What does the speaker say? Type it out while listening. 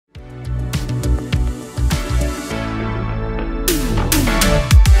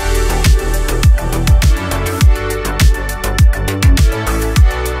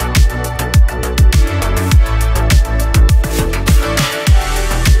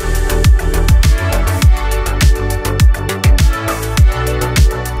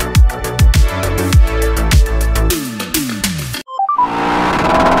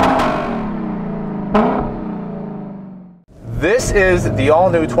This is the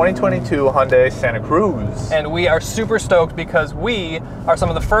all-new 2022 Hyundai Santa Cruz. And we are super stoked because we are some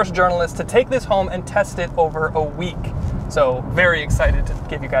of the first journalists to take this home and test it over a week. So very excited to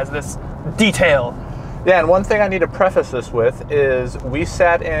give you guys this detail. Yeah, and one thing I need to preface this with is we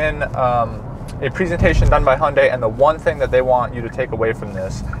sat in a presentation done by Hyundai, and the one thing that they want you to take away from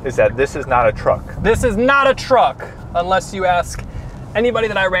this is that this is not a truck. This is not a truck, unless you ask anybody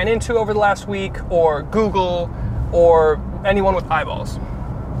that I ran into over the last week, or Google, or anyone with eyeballs.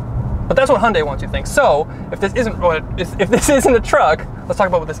 But that's what Hyundai wants you to think. So if this isn't a truck, let's talk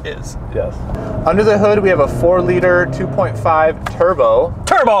about what this is. Yes. Under the hood, we have a 4-liter 2.5 turbo.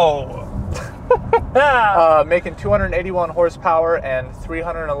 Making 281 horsepower and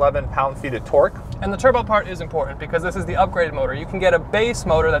 311 pound-feet of torque. And the turbo part is important because this is the upgraded motor. You can get a base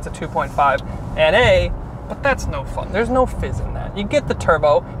motor that's a 2.5 NA, but that's no fun. There's no fizz in that. You get the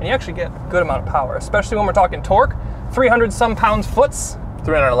turbo, and you actually get a good amount of power, especially when we're talking torque. 300 some pounds-foots.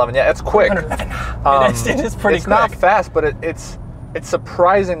 311, yeah, it's quick. It is pretty quick. It's not fast, but it's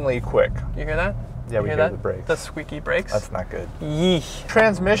surprisingly quick. You hear that? Yeah, we hear the brakes. The squeaky brakes. That's not good. Yeesh.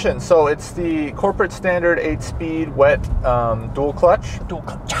 Transmission, so it's the corporate standard 8-speed wet dual clutch. Dual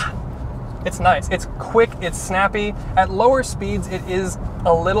clutch. It's nice. It's quick. It's snappy. At lower speeds, it is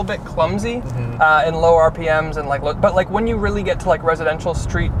a little bit clumsy in low RPMs and but like when you really get to like residential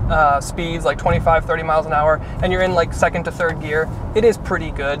street speeds, like 25, 30 miles an hour, and you're in like second to third gear, it is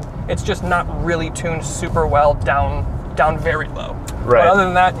pretty good. It's just not really tuned super well down very low. Right. But other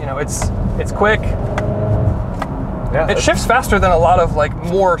than that, you know, it's quick. Yeah, it shifts faster than a lot of like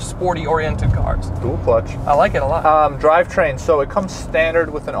more sporty oriented cars. Dual clutch. I like it a lot. Drivetrain, so it comes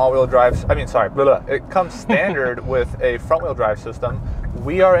standard with an all-wheel drive. It comes standard with a front-wheel drive system.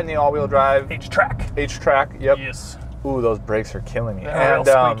 We are in the all-wheel drive. H-trac. H-trac. Yep. Yes. Ooh, those brakes are killing me. They're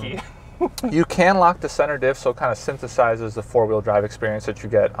real squeaky. You can lock the center diff, so it kind of synthesizes the four-wheel drive experience that you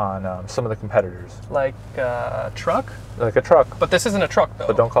get on some of the competitors. Like a truck? Like a truck. But this isn't a truck, though.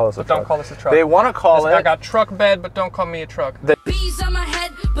 But don't call this a truck. Don't call this a truck. They want to call it... I got truck bed, but don't call me a truck. Bees on my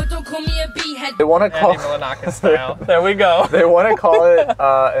head, but don't call me a bee head. They want to call... Eddie Milanakis style. There we go. They want to call it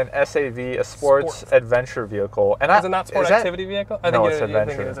an SAV, a sports adventure vehicle. And is it not sport activity vehicle? I think it's adventure. I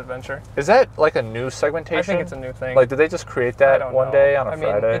think it is adventure. Is that like a new segmentation? I think it's a new thing. Like, did they just create that one day on a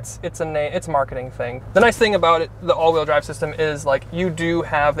Friday? It's a marketing thing. The nice thing about it, the all-wheel drive system, is like you do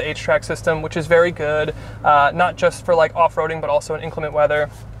have the H-trac system, which is very good, not just for like off-roading, but also in inclement weather.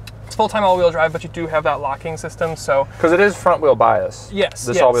 It's full-time all-wheel drive, but you do have that locking system, so... Because it is front-wheel bias. Yes,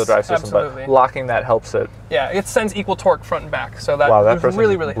 This all-wheel drive system, absolutely. But locking that helps it. Yeah, it sends equal torque front and back, so that, wow, that was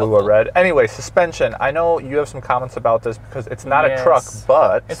really, really blew helpful. a red. Anyway, suspension. I know you have some comments about this because it's not a truck,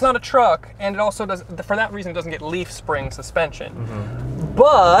 but... It's not a truck, and it also does, for that reason, it doesn't get leaf spring suspension.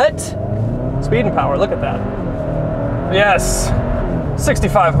 But, speed and power, look at that. Yes,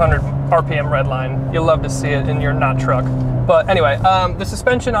 6,500 RPM red line. You'll love to see it in your not truck. But anyway, the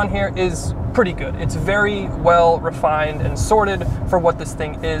suspension on here is pretty good. It's very well refined and sorted for what this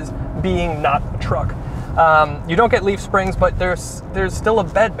thing is, being not a truck. You don't get leaf springs, but there's still a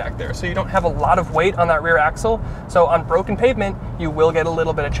bed back there, so you don't have a lot of weight on that rear axle. So on broken pavement, you will get a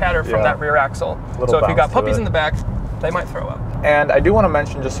little bit of chatter from that rear axle. So if you got puppies in the back, they might throw up. And I do want to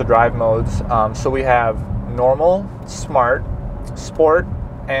mention just the drive modes. So we have normal, smart, sport,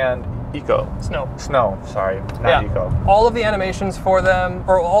 and eco. Snow, sorry, not eco. All of the animations for them,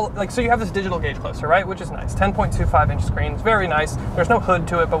 so you have this digital gauge cluster, right? Which is nice. 10.25-inch screen, it's very nice. There's no hood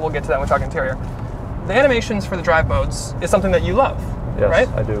to it, but we'll get to that when we talk interior. The animations for the drive modes is something that you love, right?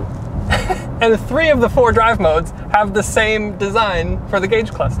 Yes, I do. And 3 of the 4 drive modes have the same design for the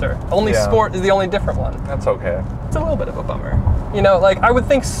gauge cluster. Only sport is the only different one. That's okay. It's a little bit of a bummer. You know, like I would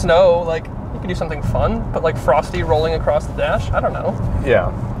think snow, like you could do something fun, but like frosty rolling across the dash, I don't know.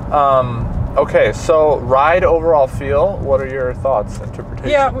 Yeah. Okay, so ride overall feel, what are your thoughts, interpretation?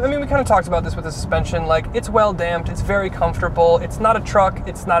 Yeah, I mean, we kind of talked about this with the suspension. Like, it's well damped, it's very comfortable, it's not a truck,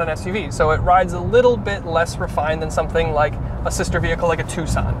 it's not an SUV, so it rides a little bit less refined than something like a sister vehicle like a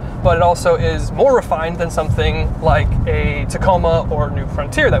Tucson, but it also is more refined than something like a Tacoma or New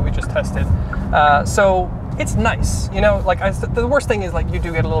Frontier that we just tested. So it's nice, you know, like the worst thing is like you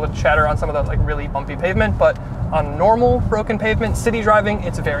do get a little bit of chatter on some of those like really bumpy pavement, but on normal broken pavement, city driving,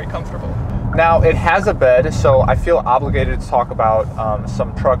 it's very comfortable. Now, it has a bed, so I feel obligated to talk about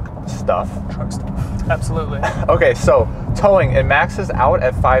some truck stuff. Truck stuff, absolutely. Okay, so towing, it maxes out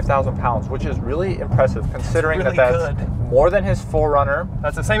at 5,000 pounds, which is really impressive considering really that's more than his 4Runner.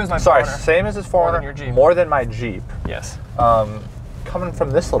 That's the same as my 4Runner. Sorry, same as his 4Runner, more than your Jeep. More than my Jeep. Yes. Coming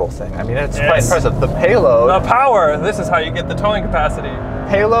from this little thing, I mean, it's quite impressive. The payload... The power, this is how you get the towing capacity.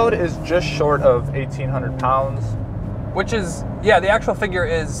 Payload is just short of 1,800 pounds. which is, yeah, the actual figure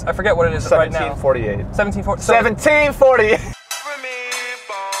is, I forget what it is right now. 1748. 1748. 1748.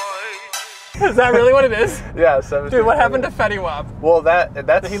 Is that really what it is? Yeah, 17. Dude, what happened to Fetty Wap? Well, that's Did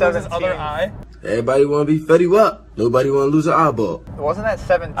he 17. lose his other eye? Everybody want to be Fetty Wap. Nobody want to lose an eyeball. Wasn't that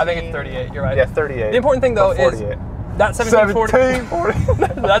 17? I think it's 38. You're right. Yeah, 38. The important thing though is that 1748.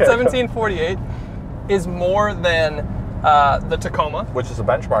 That 1748 is more than the Tacoma, which is a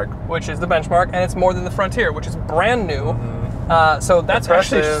benchmark. Which is the benchmark, and it's more than the Frontier, which is brand new. So that's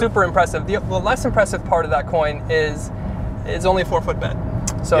actually super impressive. The less impressive part of that coin is it's only a 4-foot bed.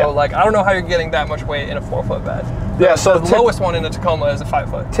 So like, I don't know how you're getting that much weight in a 4-foot bed. Yeah, so the lowest one in the Tacoma is a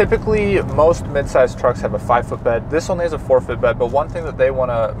 5-foot. Typically, most mid-sized trucks have a 5-foot bed. This only has a 4-foot bed, but one thing that they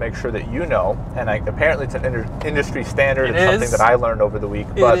want to make sure that you know, and apparently it's an industry standard, it's something that I learned over the week,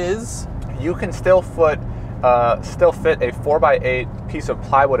 but you can still fit a 4x8 piece of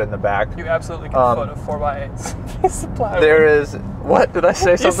plywood in the back. You absolutely can foot a 4x8 piece of plywood. There is, what, did I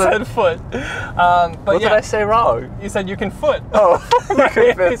say something? You said foot. But what did I say wrong? You said you can foot. Oh, you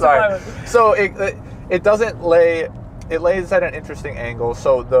can fit, sorry. So it doesn't lay, it lays at an interesting angle.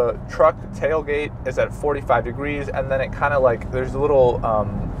 So the truck tailgate is at 45 degrees, and then it kind of like, there's a little,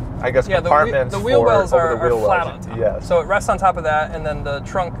 I guess, compartments the wheel wells are flat wells. on top. Yes. So it rests on top of that, and then the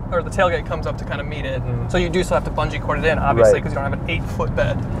trunk, or the tailgate comes up to kind of meet it. So you do still have to bungee cord it in, obviously, because you don't have an 8-foot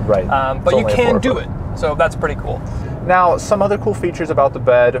bed. Right. But you can do it. So that's pretty cool. Now, some other cool features about the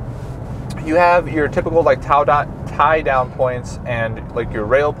bed. You have your typical like tie down points and like your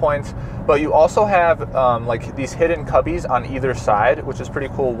rail points, but you also have like these hidden cubbies on either side, which is pretty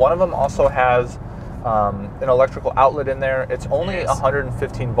cool. One of them also has an electrical outlet in there. It's only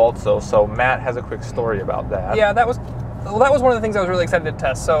 115 volts though, so Matt has a quick story about that. Yeah, that was one of the things I was really excited to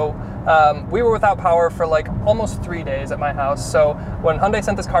test. So we were without power for like almost 3 days at my house. So when Hyundai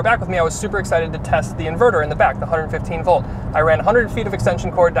sent this car back with me, I was super excited to test the inverter in the back, the 115 volt. I ran 100 feet of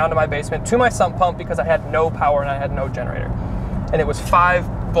extension cord down to my basement to my sump pump because I had no power and I had no generator. And it was 5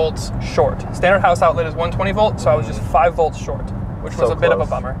 volts short. Standard house outlet is 120 volts, so I was just 5 volts short, which was a bit of a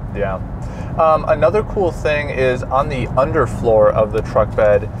bummer. Yeah. Another cool thing is on the underfloor of the truck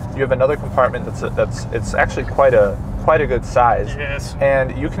bed, you have another compartment it's actually quite a good size. Yes.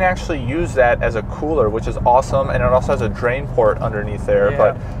 And you can actually use that as a cooler, which is awesome, and it also has a drain port underneath there.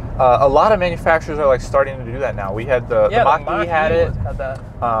 But a lot of manufacturers are like starting to do that now. We had the Mach-E had it. Had that.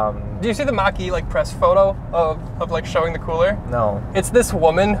 Do you see the Mach-E like press photo of like showing the cooler? No. It's this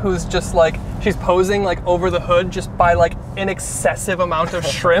woman who's just like, she's posing like over the hood just by like an excessive amount of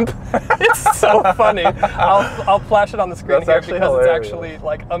shrimp. It's so funny. I'll flash it on the screen here because hilarious. It's actually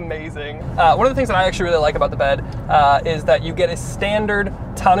like amazing. One of the things that I actually really like about the bed is that you get a standard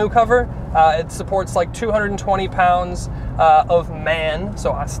tonneau cover. It supports like 220 pounds of man,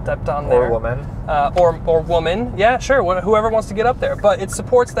 so I stepped on there. Or woman. Or woman, yeah, sure, whoever wants to get up there. But it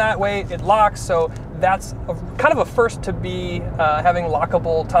supports that way, it locks, so that's kind of a first to be having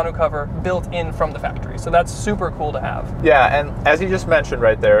lockable tonneau cover built in from the factory. So that's super cool to have. Yeah, and as you just mentioned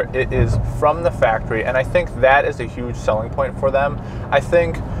right there, it is from the factory, and I think that is a huge selling point for them. I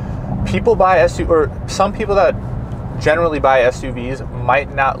think people buy SUVs, or some people that generally buy SUVs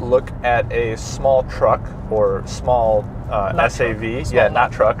might not look at a small truck or small SAV,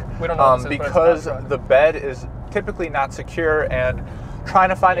 not truck, we don't know because the bed is typically not secure, and trying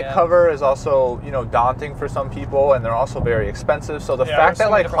to find a cover is also, you know, daunting for some people, and they're also very expensive. So the fact that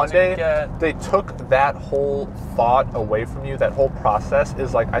like Hyundai, they took that whole thought away from you, that whole process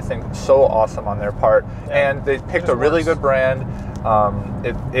is like, I think, so awesome on their part. And they picked a really good brand.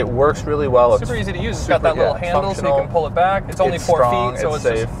 It works really well. Super easy to use. It's got that little handle so you can pull it back. It's only 4 feet, so it's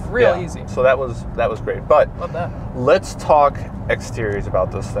safe. Just real easy. So that was great. But love that. Let's talk exteriors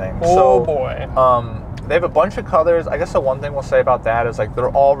about this thing. Oh boy. They have a bunch of colors. I guess the one thing we'll say about that is like they're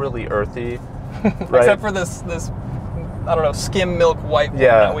all really earthy, right? Except for this I don't know, skim milk white one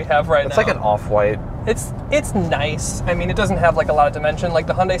that we have right now. It's like an off-white. It's nice. I mean, it doesn't have like a lot of dimension. Like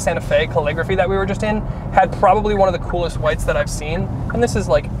the Hyundai Santa Fe calligraphy that we were just in had probably one of the coolest whites that I've seen, and this is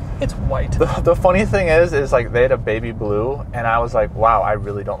like, it's white. The funny thing is like they had a baby blue, and I was like, wow, I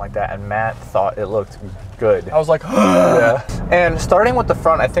really don't like that, and Matt thought it looked good. I was like, yeah. And starting with the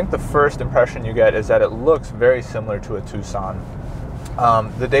front, I think the first impression you get is that it looks very similar to a Tucson.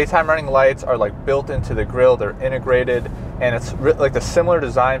 The daytime running lights are like built into the grille, they're integrated, and it's like the similar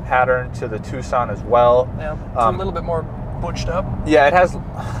design pattern to the Tucson as well. Yeah, it's a little bit more butched up. Yeah, it has, I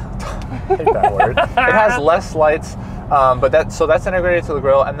hate that word. It has less lights, But that's integrated to the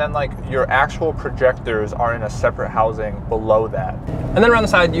grill, and then like your actual projectors are in a separate housing below that. And then around the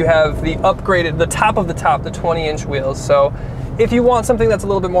side you have the upgraded, the top of the 20-inch wheels. So if you want something that's a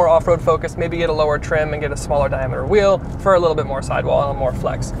little bit more off-road focused, maybe get a lower trim and get a smaller diameter wheel for a little bit more sidewall and a more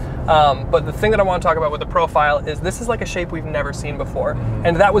flex. But the thing that I want to talk about with the profile is this is like a shape we've never seen before.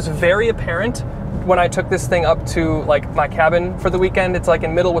 And that was very apparent when I took this thing up to like my cabin for the weekend. It's like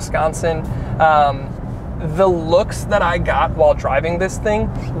in middle Wisconsin. The looks that I got while driving this thing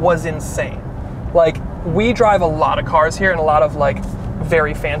was insane. Like, we drive a lot of cars here and a lot of like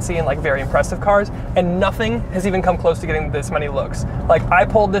very fancy and like very impressive cars, and nothing has even come close to getting this many looks. Like, I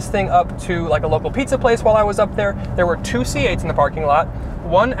pulled this thing up to like a local pizza place while I was up there. There were 2 C8s in the parking lot,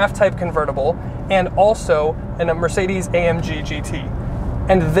 1 F-Type convertible, and also a Mercedes AMG GT.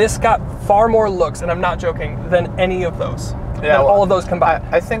 And this got far more looks, and I'm not joking, than any of those. Yeah, well, all of those combined.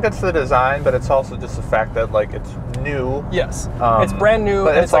 I think it's the design, but it's also just the fact that like it's new. Yes, it's brand new,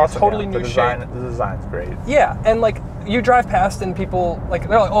 and it's like a totally new shape. The design's great. Yeah, and like you drive past and people like,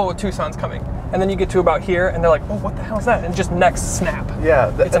 they're like, oh, Tucson's coming. And then you get to about here and they're like, oh, what the hell is that? And just next snap.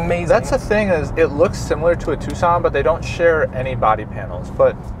 Yeah, it's amazing. That's the thing, is it looks similar to a Tucson, but they don't share any body panels.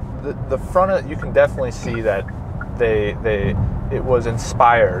 But the front of, you can definitely see that it was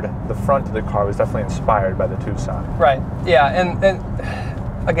inspired. The front of the car was definitely inspired by the Tucson. Right. Yeah,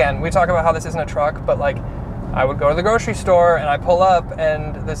 and again, we talk about how this isn't a truck, but like, I would go to the grocery store and I pull up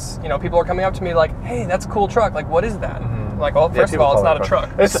and this, you know, people are coming up to me like, hey, that's a cool truck. Like, what is that? I'm like, well, first of all, it's not a truck.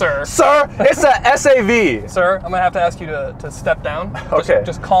 Sir, it's a SAV. Sir, I'm gonna have to ask you to step down. Okay.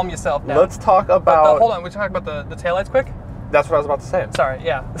 Just calm yourself down. Let's talk about. Hold on, we talk about the taillights quick. That's what I was about to say. Sorry,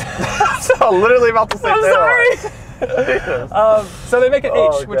 yeah. So literally about to say. I'm sorry. So they make an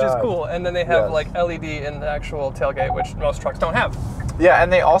H, which is cool, and then they have like LED in the actual tailgate, which most trucks don't have. Yeah,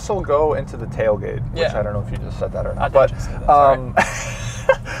 and they also go into the tailgate, which I don't know if you just said that or not. But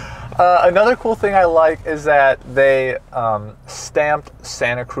another cool thing I like is that they stamped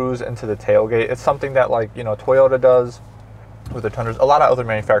Santa Cruz into the tailgate. It's something that, like, you know, Toyota does with their Tundras. A lot of other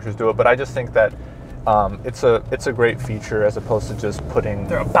manufacturers do it, but I just think that it's a great feature as opposed to just putting.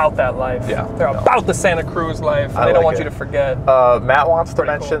 They're about that life. Yeah, they're about the Santa Cruz life. And they don't want you to forget. Matt wants to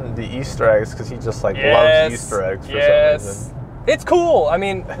mention the Easter eggs because he just like loves Easter eggs for some reason. It's cool. I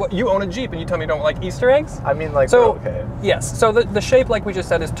mean, you own a Jeep and you tell me you don't like Easter eggs? I mean, like, so, okay. Yes. So the shape, like we just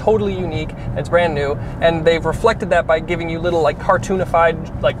said, is totally unique. And it's brand new, and they've reflected that by giving you little like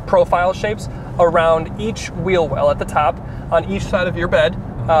cartoonified like profile shapes around each wheel well at the top, on each side of your bed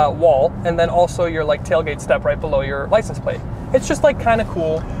wall, and then also your like tailgate step right below your license plate. It's just like kind of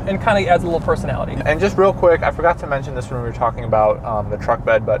cool and kind of adds a little personality. And just real quick, I forgot to mention this when we were talking about the truck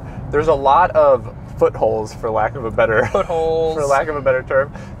bed, but there's a lot of footholes, for lack of a better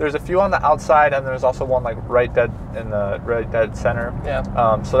term. There's a few on the outside, and there's also one like right dead center.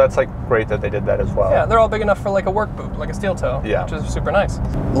 Yeah. So that's like great that they did that as well. Yeah, they're all big enough for like a work boot, like a steel toe. Yeah. Which is super nice.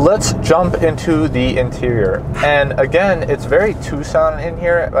 Let's jump into the interior, and again, it's very Tucson in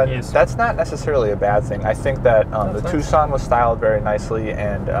here, but that's not necessarily a bad thing. I think that the Tucson was styled very nicely,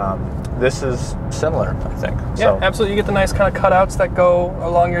 and this is similar, I think. Yeah, absolutely. You get the nice kind of cutouts that go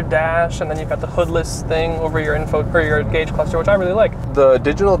along your dash, and then you've got the hoodless thing over your your gauge cluster, which I really like. The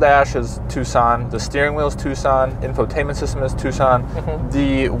digital dash is Tucson. The steering wheel is Tucson. Infotainment system is Tucson.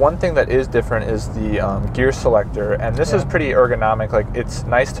 The one thing that is different is the gear selector, and this is pretty ergonomic. Like, it's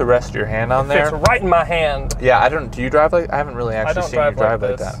nice to rest your hand on there. It fits right in my hand. Yeah, do you drive like? I haven't really actually seen you drive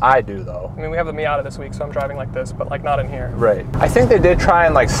like that. I do though. I mean, we have the Miata this week, so I'm driving like this, but like not in here. Right. I think they did try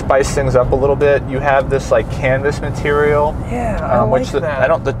and like spice things up a little bit. You have this like canvas material. Yeah, I like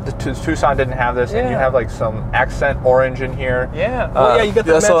that. The Tucson didn't have this, and you have like some accent orange in here. Yeah. Oh yeah, you got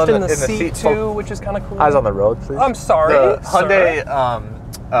the mesh in the seat too, which is kind of cool. Eyes on the road, please. I'm sorry. The Hyundai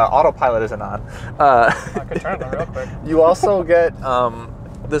autopilot isn't on. I could turn it on real quick. You also get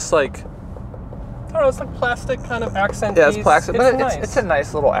this like, I don't know, it's like plastic kind of accent piece. Yeah, it's plastic, but nice. It's a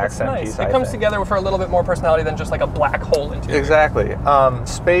nice little accent piece. It comes together for a little bit more personality than just like a black hole interior. Exactly.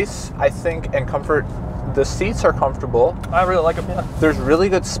 Space, I think, and comfort. The seats are comfortable. I really like them, yeah. There's really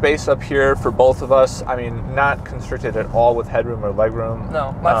good space up here for both of us. I mean, not constricted at all with headroom or legroom.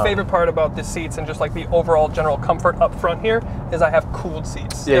 No, my favorite part about the seats and just like the overall general comfort up front here is I have cooled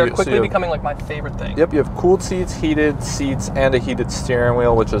seats. Yeah, they're quickly becoming like my favorite thing. Yep, you have cooled seats, heated seats, and a heated steering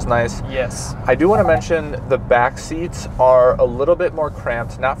wheel, which is nice. Yes. I do want to mention the back seats are a little bit more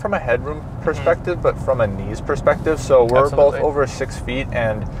cramped, not from a headroom perspective, but from a knees perspective. So we're both over 6 feet,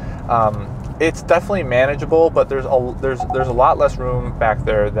 and it's definitely manageable, but there's a lot less room back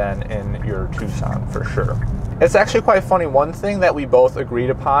there than in your Tucson, for sure. It's actually quite funny. One thing that we both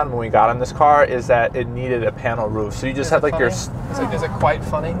agreed upon when we got on this car is that it needed a panel roof. So you just have like your... Is it quite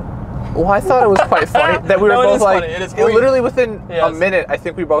funny? Well, I thought it was quite funny that we were both like, funny. It is literally within a minute, I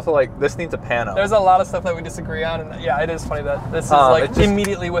think we both were like, this needs a pano. There's a lot of stuff that we disagree on, and yeah, it is funny that this is like just,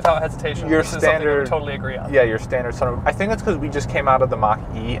 immediately without hesitation. Your this standard, is something we totally agree on. Yeah, your standard sunroof. I think it's because we just came out of the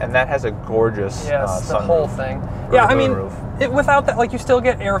Mach-E, and that has a gorgeous the sunroof. whole thing. Yeah, I mean, without that, like you still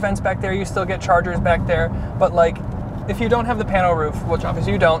get air vents back there, you still get chargers back there, but like, if you don't have the pano roof, which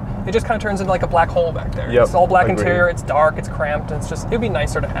obviously you don't, it just kind of turns into like a black hole back there. Yep, it's all black interior, it's dark, it's cramped, and it'd be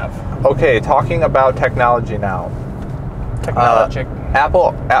nicer to have. Okay, talking about technology now. Technologic.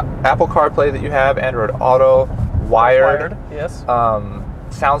 Apple CarPlay that you have, Android Auto, wired. Yes.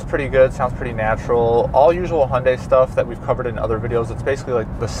 Sounds pretty good, sounds pretty natural. All usual Hyundai stuff that we've covered in other videos. It's basically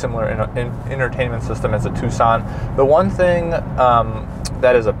like the similar entertainment system as a Tucson. The one thing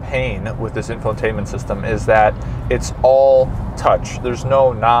that is a pain with this infotainment system is that it's all touch. There's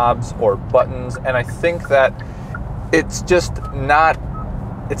no knobs or buttons, and I think that it's just not,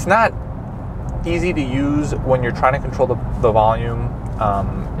 it's not easy to use when you're trying to control the volume.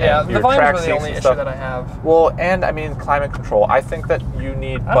 Yeah, the volume is really the only issue that I have. Well, and I mean climate control. I think that you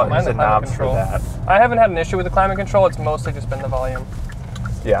need buttons and knobs for that. I haven't had an issue with the climate control. It's mostly just been the volume.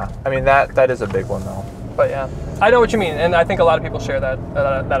 Yeah, I mean that is a big one though. But yeah, I know what you mean, and I think a lot of people share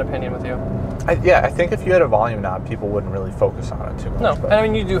that opinion with you. I think if you had a volume knob, people wouldn't really focus on it too much. No, and I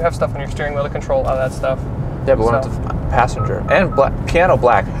mean you do have stuff on your steering wheel to control all that stuff. Yeah, but when it's a passenger and piano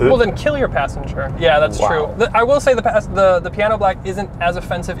black hood. Well, then kill your passenger. Yeah, that's true. I will say the piano black isn't as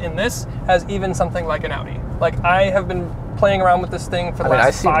offensive in this as even something like an Audi. Like I have been playing around with this thing for the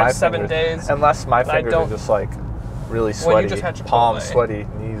last 5-7 days. Unless my fingers are just like really sweaty, well, you just had palms sweaty,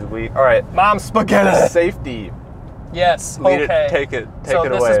 knees weak. All right, Mom spaghetti. Safety. Yes. Lead okay. Take it so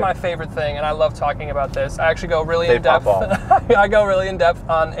away. This is my favorite thing, and I love talking about this. I actually go really in depth. I go really in depth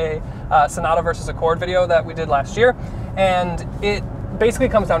on a Sonata versus Accord video that we did last year, and it basically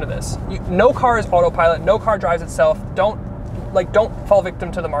comes down to this: no car is autopilot. No car drives itself. Don't fall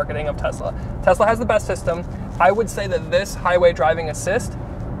victim to the marketing of Tesla. Tesla has the best system. I would say that this highway driving assist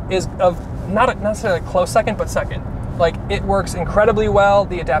is of not necessarily a close second, but second. Like, it works incredibly well.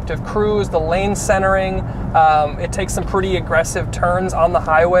 The adaptive cruise, the lane centering, it takes some pretty aggressive turns on the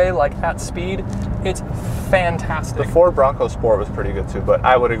highway, like at speed. It's fantastic. The Ford Bronco Sport was pretty good too, but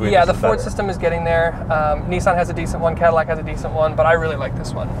I would agree. Yeah, the Ford system is getting there. Nissan has a decent one, Cadillac has a decent one, but I really like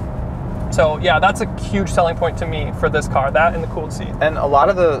this one. So yeah, that's a huge selling point to me for this car. That and the cooled seat. And a lot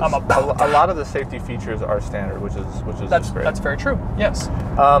of the safety features are standard, which is great. That's very true. Yes.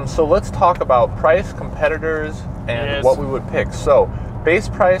 So let's talk about price, competitors, and what we would pick. So base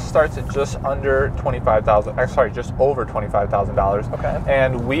price starts at just under $25,000. Sorry, just over $25,000. Okay.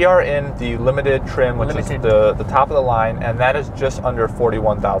 And we are in the limited trim, which is the top of the line, and that is just under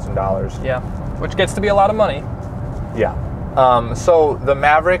 $41,000. Yeah, which gets to be a lot of money. Yeah. So the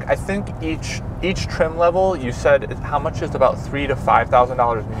Maverick, I think each trim level, you said how much is about $3,000 to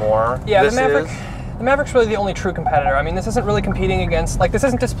 $5,000 more. Yeah, the Maverick's really the only true competitor. I mean, this isn't really competing against, like, this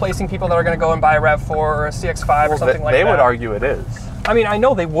isn't displacing people that are going to go and buy a RAV4 or a CX-5 or something like that. They would argue it is. I mean, I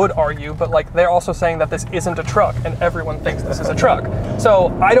know they would argue, but like they're also saying that this isn't a truck, and everyone thinks this is a truck.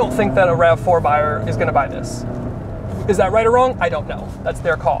 So I don't think that a RAV4 buyer is going to buy this. Is that right or wrong? I don't know. That's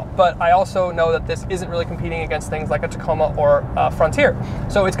their call. But I also know that this isn't really competing against things like a Tacoma or a Frontier.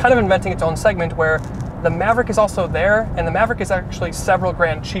 So it's kind of inventing its own segment where the Maverick is also there, and the Maverick is actually several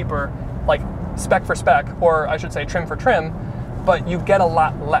grand cheaper, like spec for spec, or I should say trim for trim, but you get a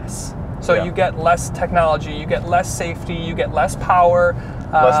lot less. So you get less technology, you get less safety, you get less power.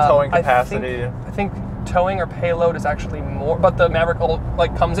 Less towing capacity. I think towing or payload is actually more, but the Maverick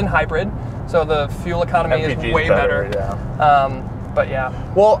comes in hybrid, so the fuel economy is way better. Yeah. But yeah.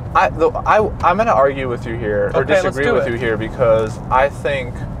 Well, I'm going to argue with you here, or disagree with you here, because I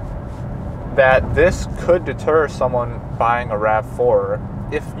think that this could deter someone buying a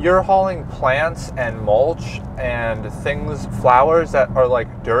RAV4. If you're hauling plants and mulch and flowers that are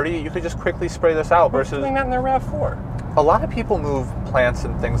like dirty, you could just quickly spray this out. Who's doing that in their RAV4? A lot of people move plants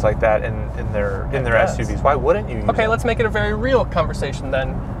and things like that in their SUVs. Why wouldn't you use it? Let's make it a very real conversation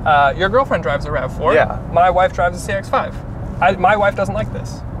then. Your girlfriend drives a RAV4. Yeah. My wife drives a CX-5. My wife doesn't like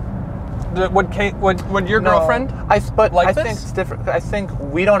this. Would your girlfriend I think this? it's different. I think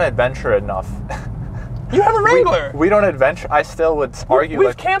we don't adventure enough. You have a Wrangler. We don't adventure. I still would argue.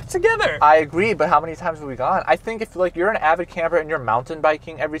 We've camped together. I agree, but how many times have we gone? I think if like you're an avid camper and you're mountain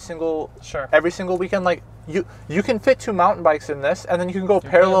biking every single weekend, like you can fit 2 mountain bikes in this, and then you can go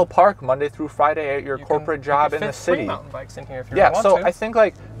parallel park Monday through Friday at your corporate job in the city. 3 mountain bikes in here if you want to. So I think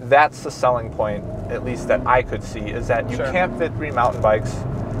like that's the selling point, at least that I could see, is that you can't fit 3 mountain bikes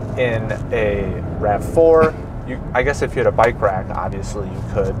in a RAV4. I guess if you had a bike rack, obviously you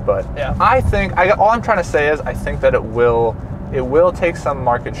could, but I think all I'm trying to say is I think that it will take some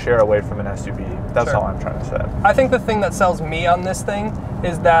market share away from an SUV. That's all I'm trying to say. I think the thing that sells me on this thing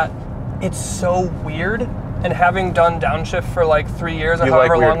is that it's so weird, and having done Downshift for like 3 years or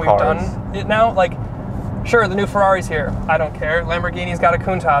however long we've done it now, like, sure, the new Ferrari's here. I don't care. Lamborghini's got a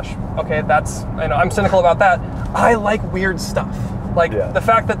Countach. Okay, I'm cynical about that. I like weird stuff. Like the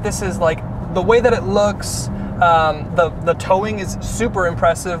fact that this is like the way that it looks. The towing is super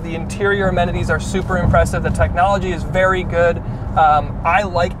impressive. The interior amenities are super impressive. The technology is very good. I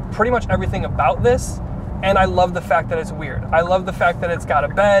like pretty much everything about this, and I love the fact that it's weird. I love the fact that it's got a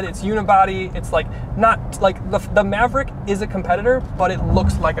bed, it's unibody, it's like not like the Maverick is a competitor, but it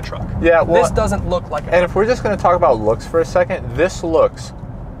looks like a truck. Yeah, well, this doesn't look like a truck. And if we're just going to talk about looks for a second, this looks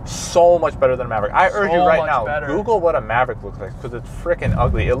so much better than a Maverick. I urge you right now, Google what a Maverick looks like, because it's freaking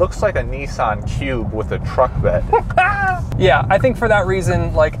ugly. It looks like a Nissan Cube with a truck bed. Yeah, I think for that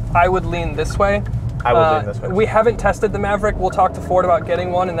reason, like, I would lean this way. I would lean this way. We haven't tested the Maverick. We'll talk to Ford about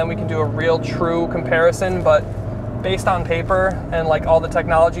getting one, and then we can do a real true comparison, but based on paper and like all the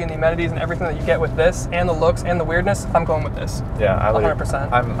technology and the amenities and everything that you get with this, and the looks and the weirdness, I'm going with this. Yeah,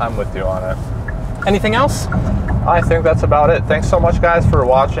 100%. I'm with you on it. Anything else? I think that's about it. Thanks so much, guys, for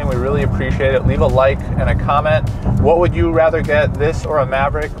watching. We really appreciate it. Leave a like and a comment. What would you rather get, this or a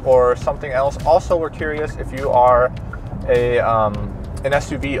Maverick or something else? Also, we're curious if you are an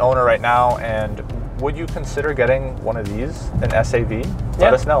SUV owner right now, and would you consider getting one of these, an SAV?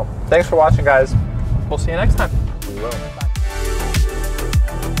 Let us know. Thanks for watching, guys. We'll see you next time. We will.